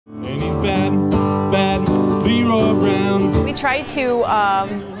He's bad, Leroy Brown. We try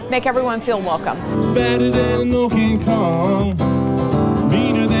to make everyone feel welcome. Better than an old King Kong,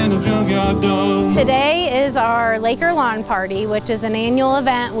 meaner than a junkyard dog. Today is our Laker Lawn Party, which is an annual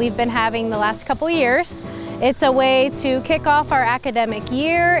event we've been having the last couple years. It's a way to kick off our academic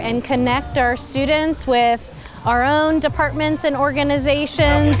year and connect our students with our own departments and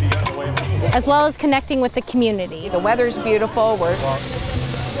organizations, as well as connecting with the community. The weather's beautiful. We're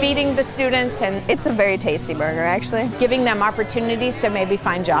feeding the students, and it's a very tasty burger, actually. Giving them opportunities to maybe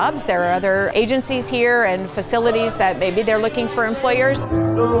find jobs. There are other agencies here and facilities that maybe they're looking for employers.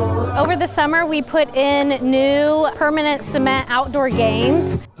 Over the summer, we put in new permanent cement outdoor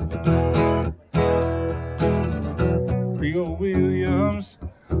games. Creole Williams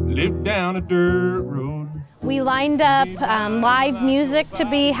lived down a dirt road. We lined up live music to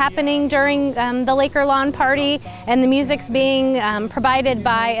be happening during the Laker Lawn Party, and the music's being provided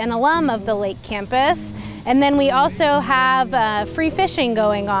by an alum of the Lake campus. And then we also have free fishing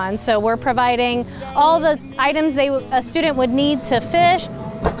going on, so we're providing all the items a student would need to fish.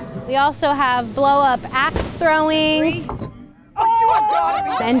 We also have blow-up axe throwing,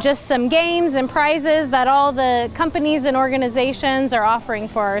 and just some games and prizes that all the companies and organizations are offering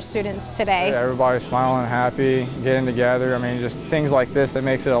for our students today. Everybody's smiling and happy, getting together. I mean, just things like this, it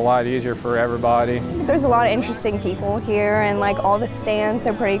makes it a lot easier for everybody. There's a lot of interesting people here, and like all the stands,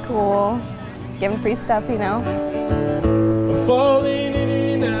 they're pretty cool. Giving free stuff, you know. Falling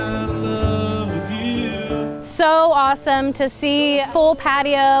in and out of love with you. So awesome to see full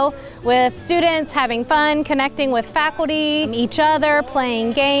patio with students having fun, connecting with faculty, each other,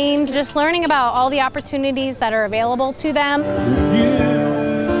 playing games, just learning about all the opportunities that are available to them.